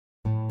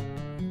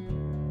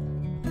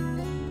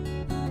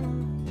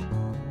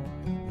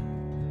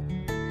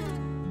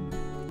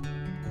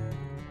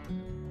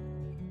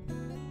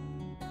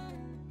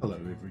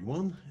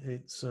everyone,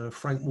 it's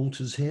Frank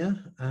Walters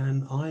here,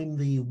 and I'm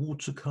the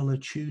watercolour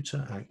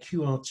tutor at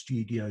Kew Art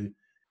Studio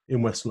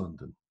in West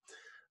London.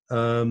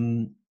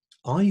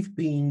 I've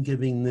been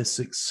giving this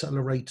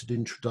accelerated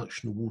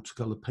introduction to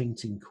watercolour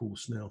painting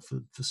course now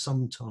for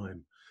some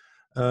time.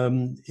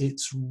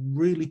 It's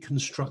really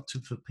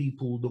constructive for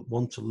people that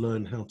want to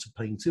learn how to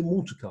paint in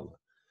watercolour.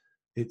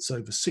 It's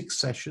over 6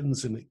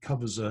 sessions and it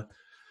covers a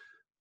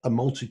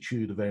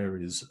multitude of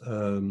areas.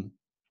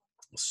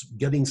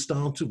 Getting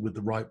started with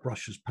the right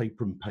brushes,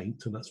 paper and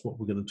paint, and that's what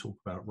we're going to talk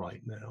about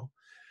right now.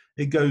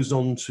 It goes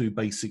on to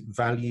basic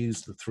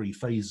values, the 3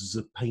 phases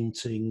of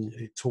painting.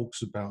 It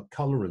talks about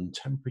colour and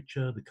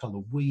temperature, the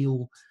colour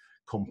wheel,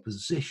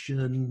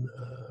 composition,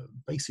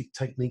 basic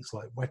techniques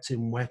like wet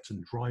in wet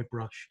and dry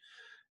brush,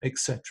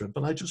 etc.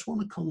 But I just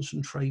want to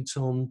concentrate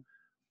on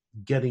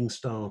getting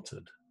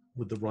started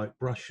with the right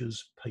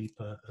brushes,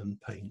 paper and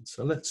paint.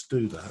 So let's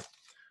do that.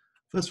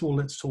 First of all,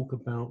 let's talk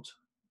about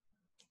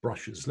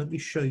brushes. Let me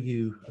show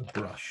you a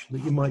brush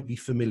that you might be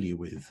familiar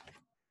with.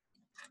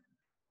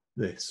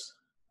 This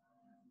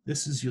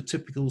is your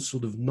typical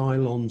sort of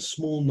nylon,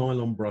 small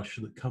nylon brush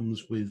that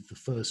comes with the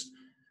first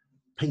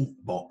paint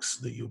box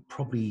that you're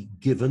probably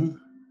given.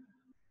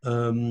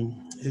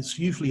 It's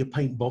usually a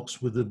paint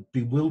box with a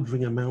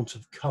bewildering amount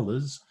of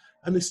colors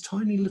and this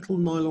tiny little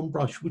nylon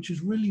brush, which is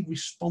really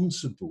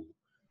responsible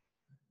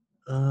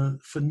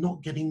for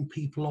not getting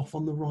people off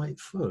on the right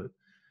foot,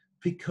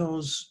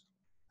 because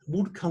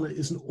watercolor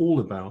isn't all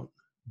about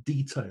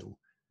detail.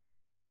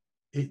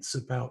 It's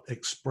about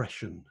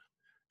expression.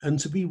 And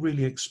to be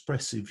really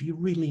expressive, you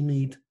really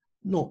need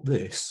not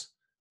this,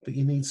 but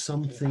you need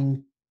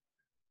something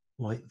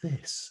like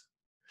this.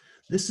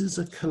 This is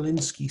a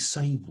Kolinsky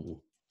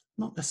sable,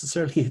 not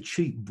necessarily a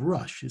cheap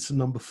brush. It's a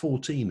number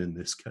 14 in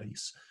this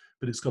case,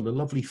 but it's got a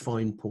lovely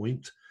fine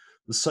point.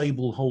 The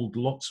sable holds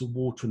lots of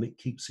water and it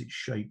keeps its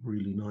shape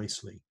really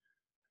nicely.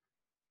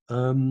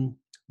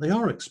 They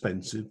are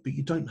expensive, but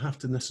you don't have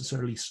to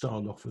necessarily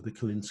start off with a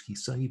Kolinsky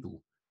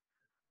sable.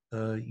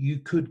 You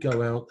could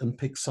go out and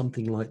pick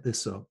something like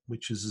this up,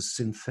 which is a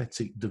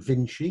synthetic Da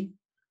Vinci.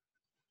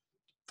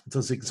 It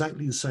does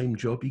exactly the same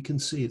job. You can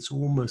see it's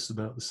almost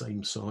about the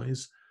same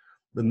size.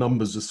 The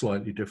numbers are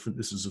slightly different.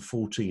 This is a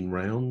 14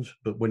 round,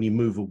 but when you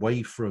move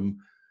away from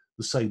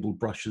the sable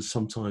brushes,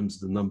 sometimes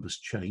the numbers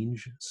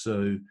change.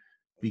 So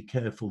be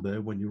careful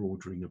there when you're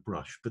ordering a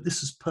brush. But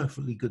this is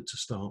perfectly good to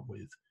start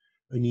with.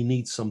 And you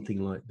need something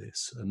like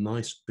this, a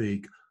nice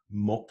big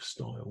mop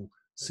style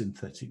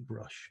synthetic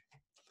brush.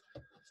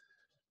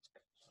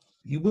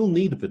 You will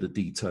need a bit of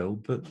detail,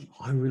 but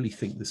I really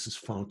think this is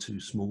far too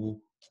small.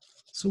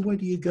 So where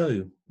do you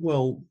go?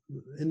 Well,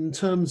 in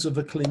terms of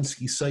a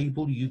Kolinsky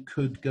sable, you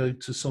could go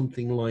to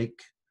something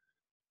like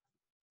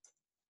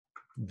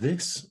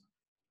this,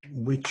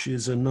 which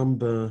is a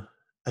number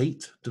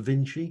 8 Da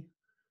Vinci.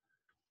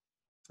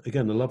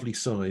 Again, a lovely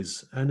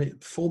size, and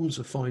it forms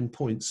a fine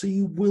point. So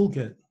you will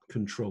get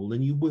control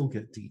and you will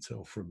get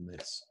detail from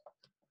this.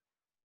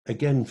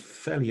 Again,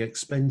 fairly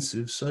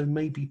expensive, so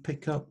maybe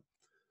pick up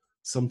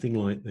something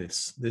like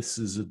this. This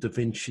is a Da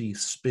Vinci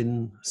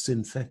Spin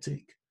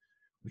Synthetic,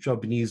 which I've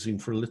been using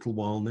for a little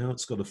while now.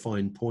 It's got a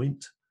fine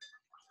point.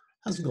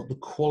 Hasn't got the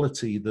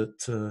quality that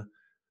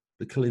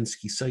the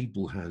Kolinsky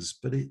sable has,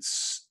 but it's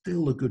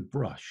still a good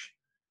brush.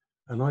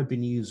 And I've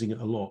been using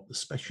it a lot,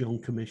 especially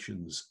on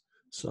commissions.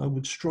 So I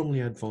would strongly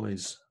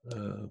advise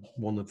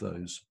one of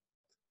those.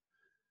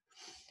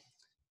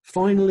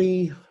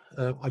 Finally,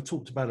 I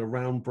talked about a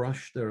round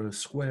brush. There are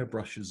square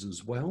brushes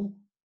as well.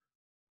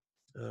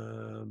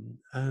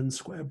 And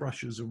square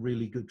brushes are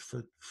really good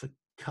for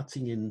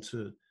cutting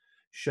into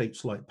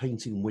shapes like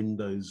painting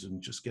windows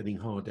and just getting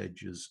hard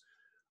edges.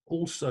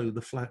 Also,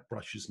 the flat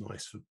brush is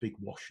nice for big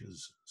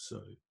washes.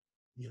 So,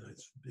 you know,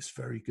 it's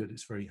very good.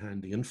 It's very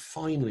handy. And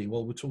finally,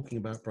 while we're talking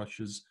about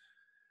brushes,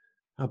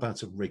 how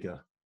about a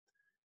rigger?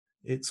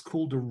 It's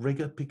called a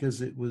rigger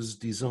because it was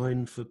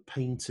designed for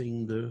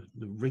painting the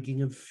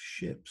rigging of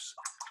ships.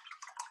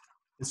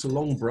 It's a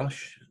long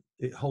brush.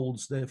 It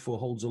therefore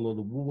holds a lot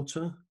of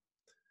water,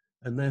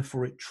 and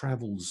therefore it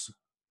travels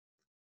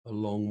a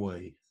long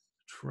way.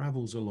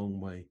 Travels a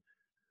long way.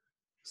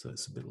 So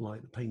it's a bit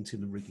like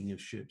painting the rigging of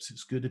ships.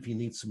 It's good if you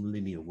need some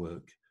linear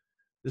work.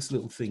 This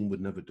little thing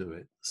would never do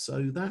it.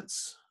 So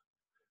that's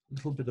a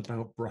little bit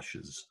about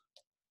brushes.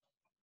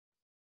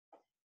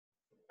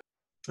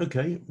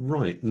 Okay,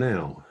 right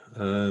now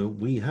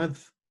we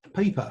have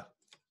paper.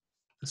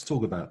 Let's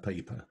talk about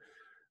paper.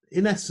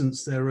 In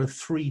essence, there are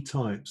 3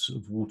 types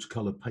of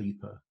watercolor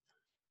paper.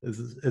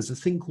 There's a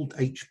thing called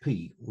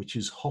HP, which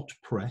is hot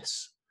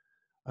press,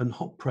 and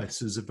hot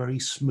press is a very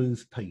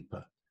smooth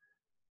paper.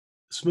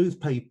 Smooth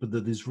paper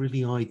that is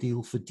really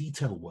ideal for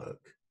detail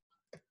work,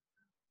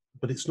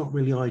 but it's not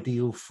really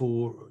ideal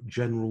for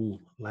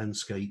general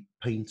landscape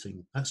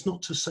painting. That's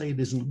not to say it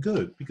isn't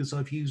good, because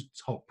I've used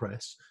hot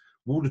press.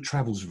 Water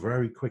travels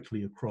very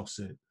quickly across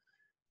it,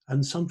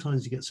 and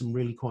sometimes you get some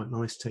really quite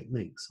nice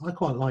techniques. I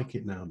quite like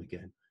it now and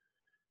again,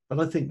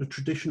 but I think the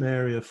traditional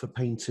area for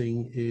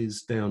painting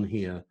is down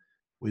here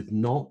with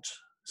knot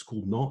It's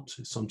called knot.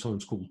 It's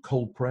sometimes called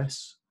cold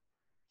press.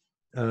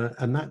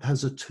 And that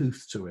has a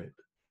tooth to it.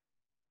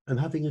 And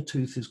having a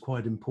tooth is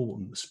quite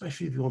important,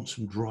 especially if you want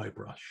some dry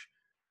brush.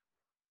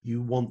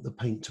 You want the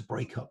paint to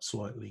break up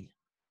slightly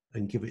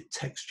and give it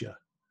texture.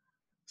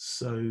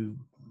 So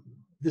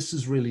this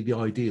is really the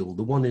ideal,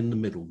 the one in the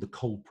middle, the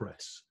cold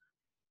press.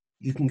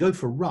 You can go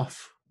for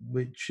rough,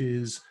 which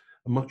is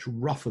a much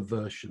rougher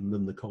version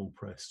than the cold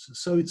press.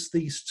 So it's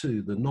these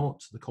two, the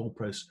knot, the cold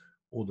press,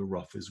 or the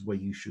rough is where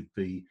you should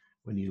be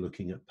when you're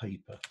looking at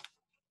paper.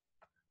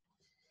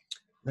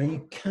 Now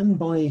you can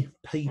buy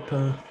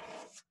paper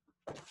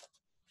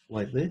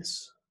like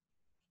this.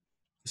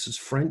 This is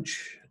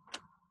French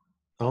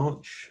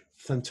Arch,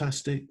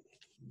 fantastic,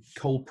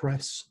 cold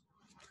press,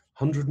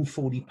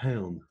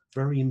 £140,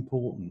 very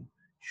important. You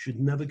should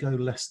never go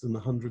less than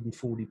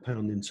 £140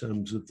 in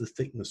terms of the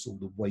thickness or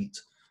the weight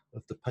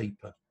of the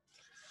paper.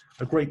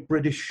 A great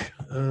British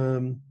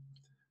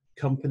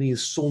company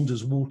is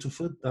Saunders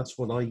Waterford. That's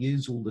what I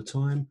use all the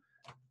time.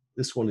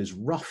 This one is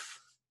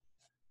rough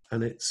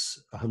and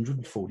it's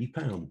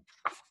 £140.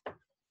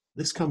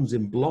 This comes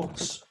in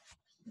blocks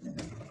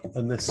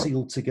and they're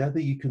sealed together.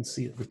 You can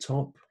see at the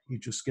top, you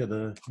just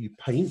you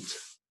paint.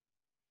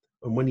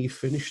 And when you've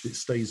finished, it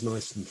stays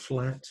nice and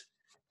flat.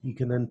 You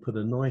can then put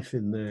a knife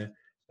in there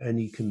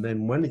and you can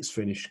then, when it's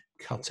finished,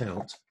 cut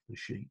out the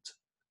sheet.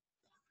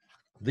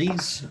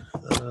 These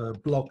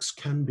blocks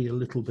can be a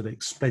little bit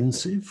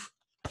expensive,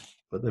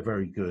 but they're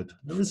very good.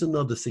 There is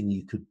another thing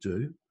you could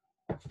do.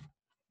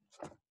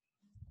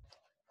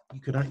 You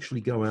could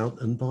actually go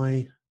out and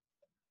buy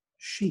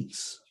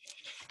sheets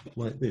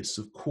like this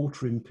of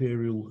Quarter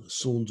Imperial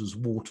Saunders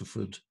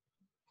Waterford,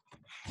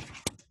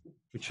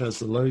 which has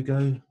the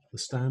logo, the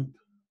stamp,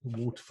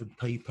 the Waterford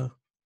paper.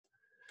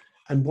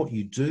 And what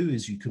you do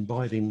is you can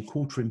buy it in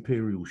Quarter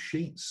Imperial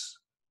sheets.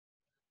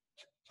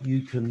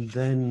 You can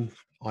then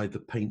either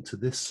paint to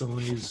this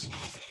size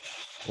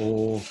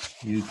or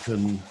you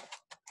can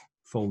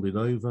fold it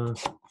over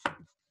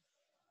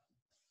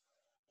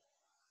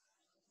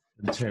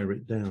and tear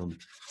it down.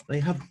 They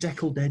have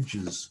deckled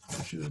edges,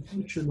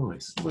 which are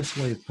nice. Nice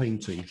way of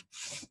painting,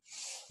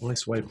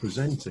 nice way of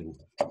presenting.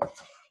 So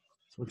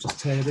I'll just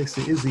tear this.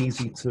 It is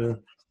easy to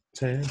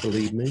tear,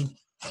 believe me.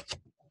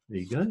 There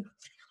you go.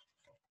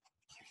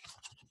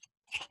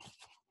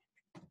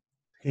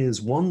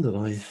 Here's one that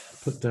I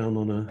put down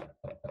on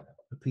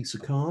a piece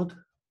of card.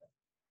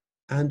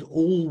 And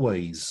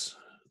always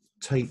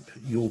tape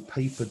your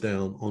paper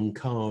down on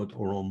card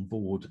or on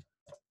board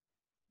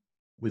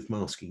with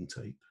masking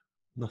tape,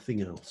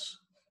 nothing else.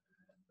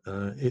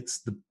 It's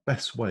the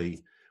best way.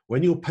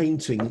 When you're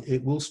painting,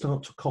 it will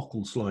start to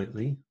cockle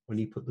slightly when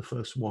you put the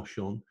first wash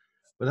on,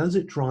 but as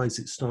it dries,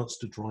 it starts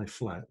to dry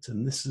flat.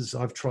 And this is,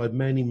 I've tried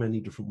many, many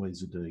different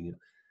ways of doing it,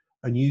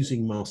 and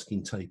using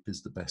masking tape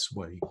is the best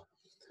way.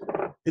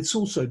 It's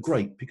also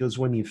great because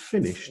when you've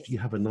finished, you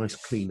have a nice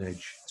clean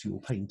edge to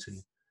your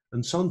painting.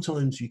 And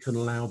sometimes you can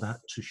allow that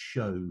to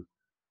show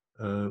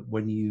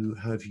when you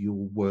have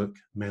your work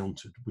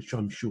mounted, which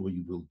I'm sure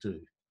you will do.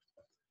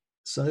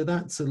 So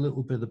that's a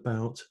little bit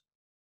about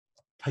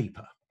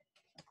paper.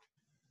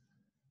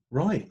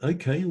 Right,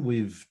 okay,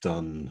 we've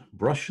done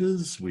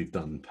brushes, we've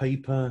done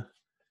paper,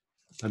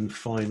 and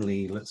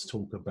finally, let's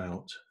talk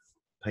about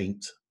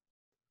paint.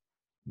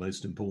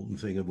 Most important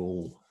thing of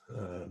all,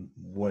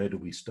 where do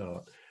we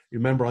start?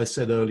 Remember I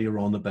said earlier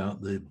on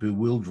about the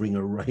bewildering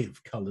array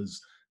of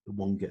colors that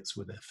one gets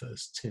with their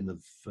first tin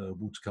of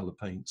watercolor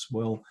paints.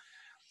 Well,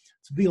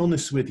 to be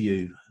honest with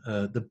you,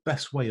 the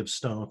best way of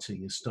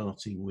starting is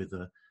starting with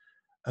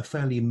a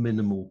fairly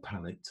minimal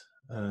palette.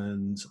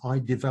 And I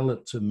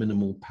developed a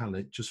minimal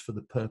palette just for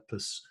the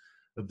purpose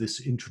of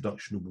this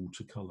introduction of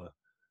watercolor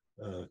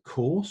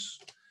course.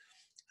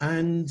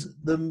 And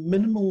the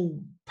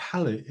minimal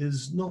palette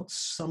is not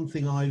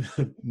something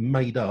I've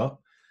made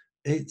up.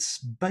 It's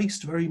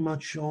based very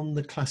much on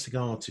the classic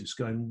artists,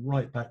 going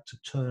right back to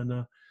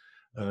Turner,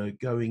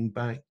 going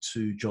back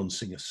to John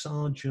Singer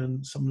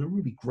Sargent, some of the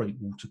really great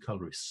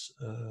watercolorists,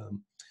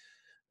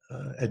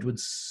 Edward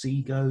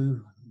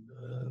Seago,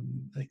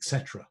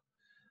 etc.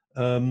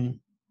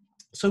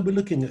 So we're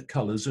looking at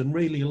colours, and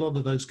really a lot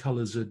of those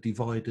colours are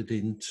divided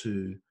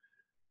into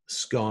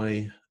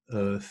sky,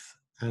 earth,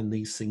 and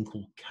these things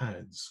called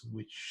CADs,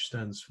 which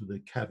stands for the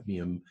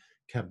cadmium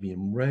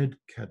red,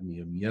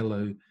 cadmium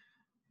yellow,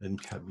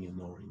 and cadmium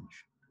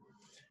orange.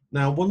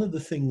 Now, one of the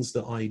things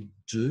that I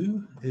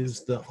do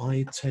is that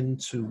I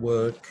tend to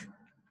work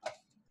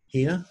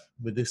here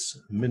with this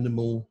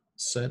minimal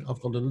set.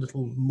 I've got a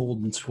little more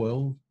than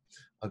 12.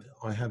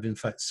 I have, in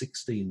fact,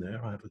 16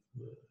 there. I have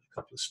a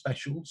couple of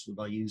specials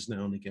that I use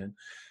now and again.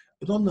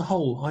 But on the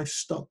whole, I've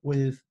stuck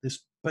with this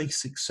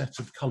basic set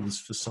of colours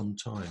for some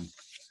time.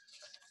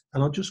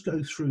 And I'll just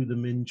go through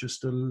them in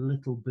just a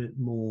little bit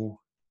more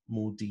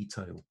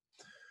detail.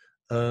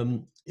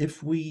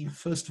 If we,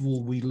 first of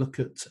all, we look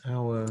at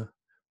our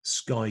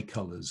sky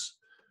colours,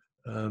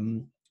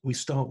 we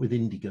start with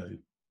indigo.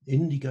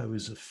 Indigo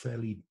is a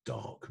fairly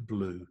dark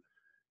blue.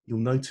 You'll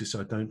notice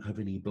I don't have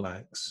any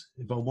blacks.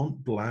 If I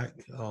want black,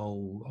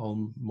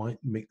 might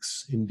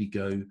mix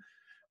indigo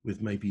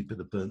with maybe a bit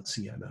of burnt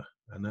sienna,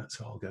 and that's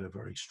how I'll get a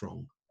very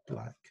strong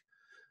black.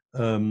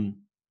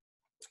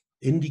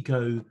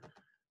 Indigo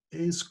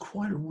is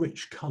quite a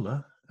rich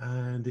color,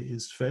 and it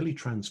is fairly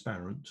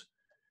transparent,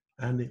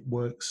 and it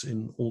works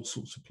in all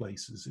sorts of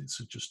places. It's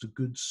just a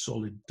good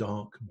solid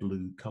dark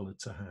blue color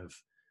to have,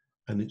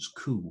 and it's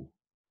cool.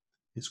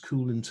 It's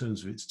cool in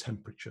terms of its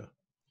temperature.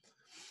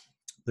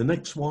 The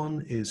next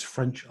one is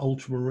French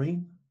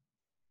ultramarine.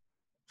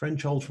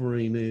 French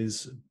ultramarine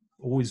is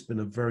always been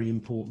a very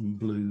important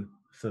blue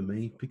for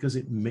me because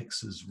it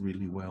mixes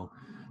really well,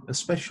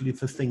 especially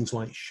for things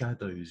like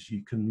shadows.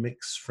 You can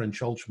mix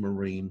French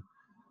ultramarine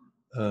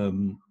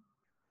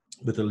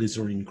with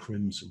alizarin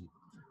crimson.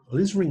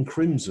 Alizarin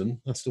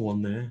crimson, that's the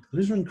one there.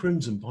 Alizarin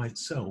crimson by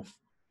itself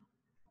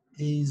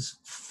is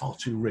far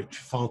too rich,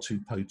 far too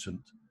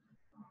potent.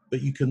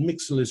 But you can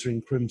mix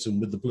alizarin crimson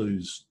with the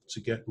blues to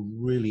get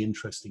really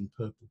interesting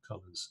purple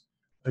colors.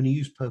 And you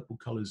use purple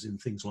colors in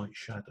things like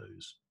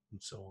shadows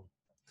and so on.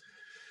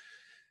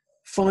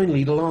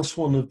 Finally, the last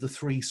one of the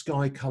three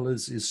sky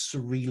colors is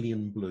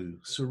cerulean blue.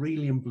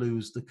 Cerulean blue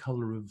is the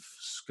color of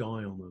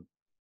sky on a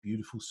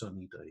beautiful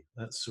sunny day.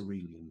 That's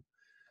cerulean.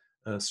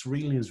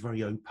 Cerulean is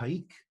very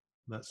opaque.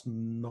 That's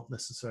not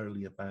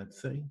necessarily a bad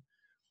thing.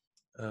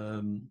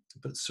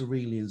 But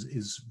cerulean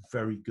is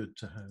very good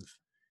to have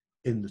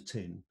in the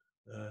tin.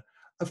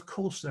 Of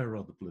course, there are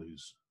other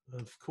blues.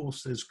 Of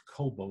course, there's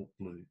cobalt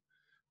blue.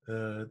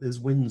 There's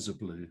Windsor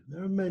blue.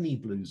 There are many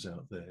blues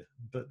out there.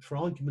 But for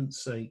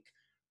argument's sake,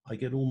 I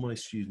get all my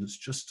students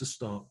just to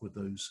start with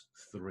those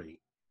three.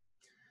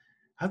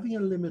 Having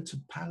a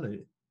limited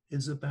palette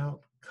is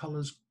about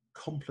colors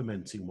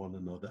complementing one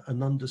another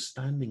and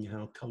understanding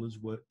how colors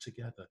work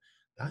together.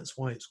 That's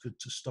why it's good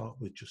to start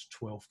with just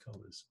 12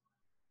 colors.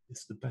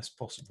 It's the best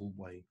possible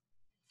way.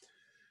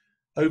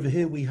 Over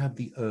here we have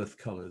the earth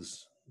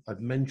colors. I've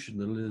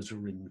mentioned the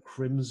alizarin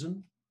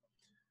crimson,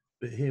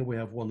 but here we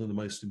have one of the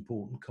most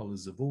important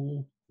colors of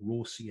all,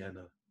 raw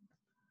sienna.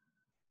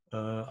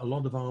 A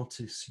lot of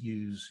artists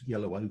use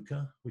yellow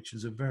ochre, which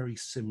is a very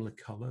similar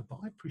color, but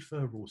I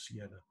prefer raw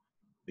sienna.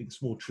 I think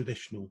it's more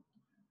traditional,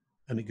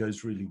 and it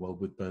goes really well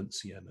with burnt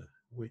sienna,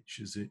 which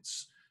is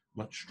its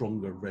much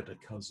stronger, redder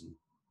cousin.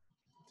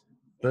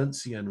 Burnt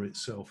sienna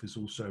itself is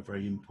also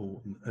very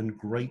important and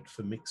great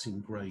for mixing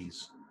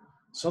grays.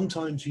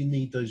 Sometimes you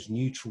need those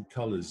neutral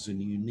colors,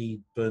 and you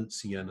need burnt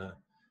sienna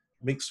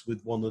mixed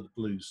with one of the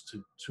blues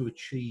to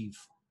achieve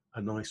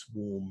a nice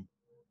warm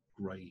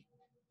gray.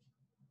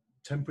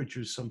 Temperature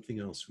is something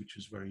else which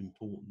is very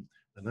important,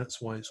 and that's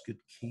why it's good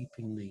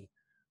keeping the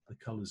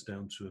colors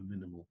down to a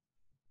minimal.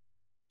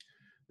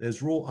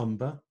 There's raw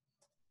umber,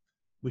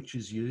 which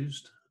is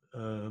used.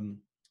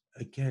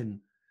 Again,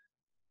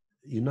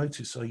 you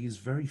notice I use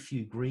very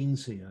few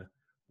greens here.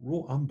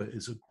 Raw umber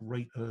is a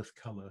great earth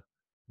color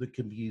that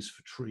can be used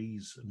for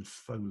trees and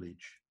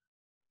foliage.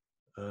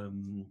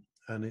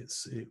 And it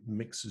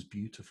mixes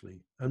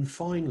beautifully. And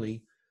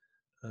finally,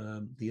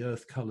 the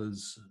earth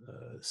colors,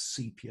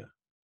 sepia,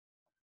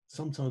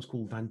 sometimes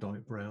called Van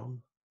Dyke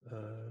brown,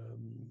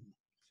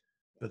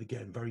 but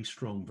again, very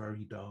strong,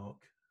 very dark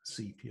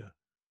sepia.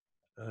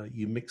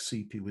 You mix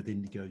sepia with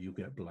indigo, you'll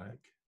get black.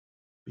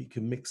 But you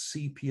can mix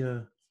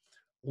sepia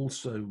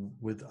also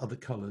with other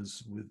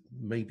colors, with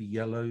maybe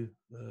yellow,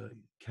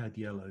 cad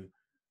yellow,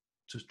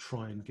 to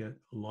try and get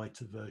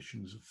lighter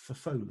versions for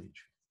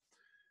foliage.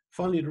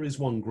 Finally, there is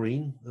one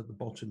green at the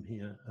bottom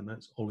here, and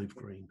that's olive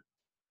green.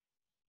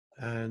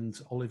 And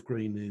olive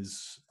green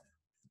is,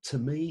 to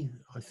me,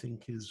 I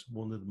think is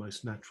one of the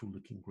most natural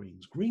looking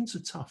greens. Greens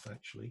are tough,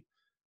 actually.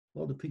 A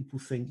lot of people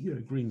think, you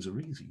know, greens are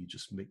easy. You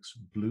just mix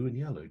blue and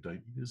yellow,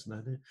 don't you? Isn't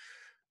that it?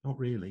 Not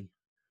really.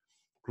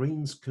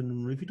 Greens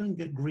can, if you don't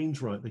get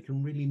greens right, they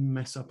can really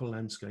mess up a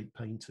landscape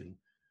painting.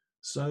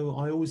 So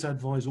I always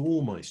advise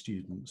all my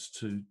students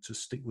to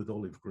stick with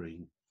olive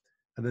green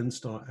and then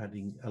start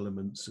adding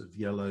elements of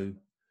yellow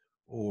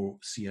or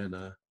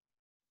sienna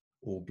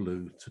or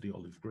blue to the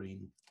olive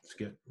green to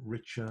get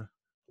richer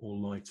or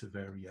lighter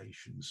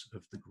variations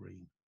of the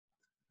green.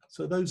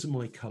 So those are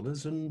my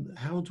colors. And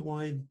how do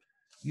I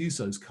use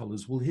those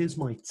colors? Well, here's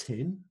my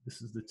tin.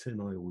 This is the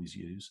tin I always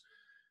use,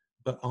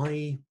 but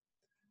I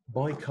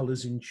buy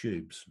colors in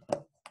tubes.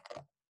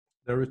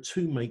 There are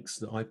two makes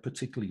that I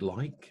particularly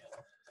like.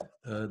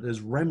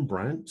 There's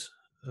Rembrandt,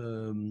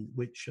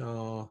 which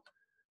are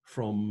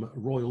from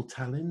Royal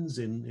Talens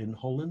in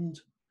Holland.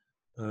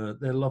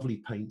 They're lovely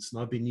paints,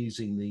 and I've been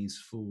using these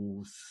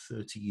for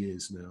 30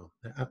 years now.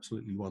 They're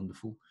absolutely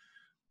wonderful.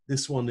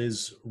 This one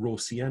is raw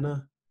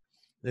sienna.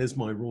 There's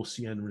my raw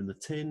sienna in the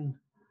tin.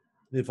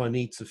 If I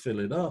need to fill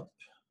it up,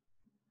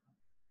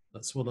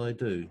 that's what I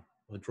do.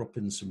 I drop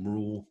in some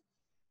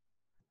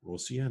raw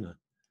sienna.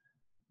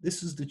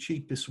 This is the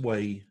cheapest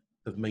way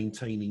of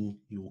maintaining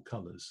your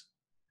colors.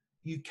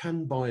 You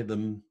can buy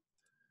them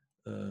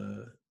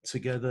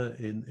together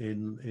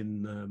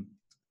in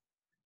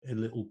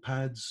little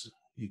pads.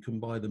 You can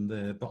buy them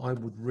there, but I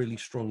would really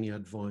strongly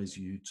advise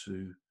you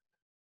to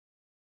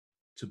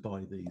to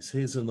buy these.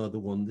 Here's another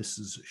one. This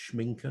is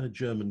Schminke, a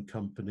German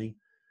company.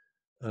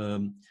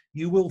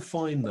 You will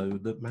find, though,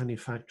 that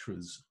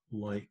manufacturers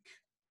like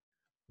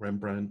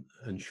Rembrandt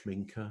and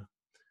Schminke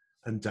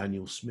and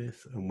Daniel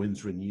Smith and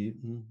Winsor &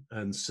 Newton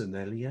and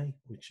Sennelier,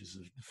 which is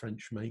a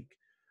French make,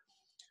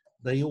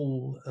 they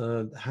all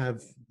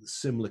have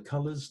similar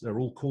colors. They're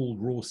all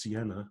called raw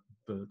sienna,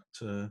 but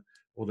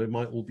or they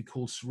might all be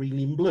called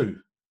cerulean blue.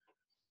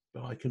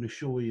 But I can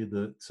assure you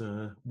that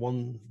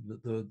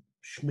the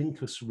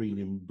Schminke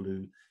cerulean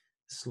blue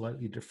is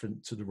slightly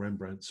different to the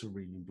Rembrandt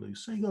cerulean blue.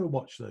 So you got to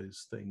watch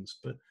those things.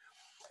 But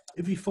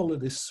if you follow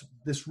this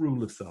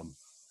rule of thumb,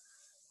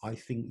 I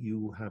think you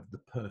will have the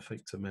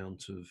perfect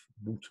amount of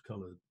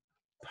watercolor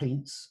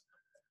paints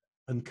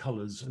and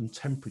colors and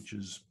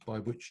temperatures by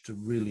which to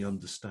really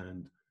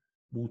understand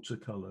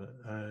watercolor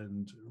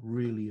and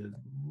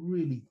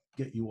really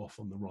get you off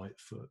on the right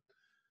foot.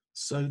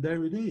 So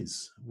there it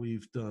is.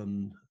 We've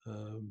done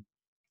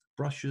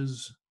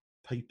brushes,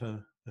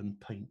 paper and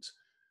paint.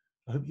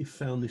 I hope you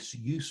found this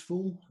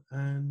useful,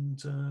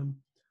 and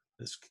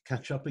let's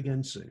catch up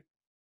again soon.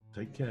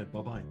 Take care.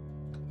 Bye-bye.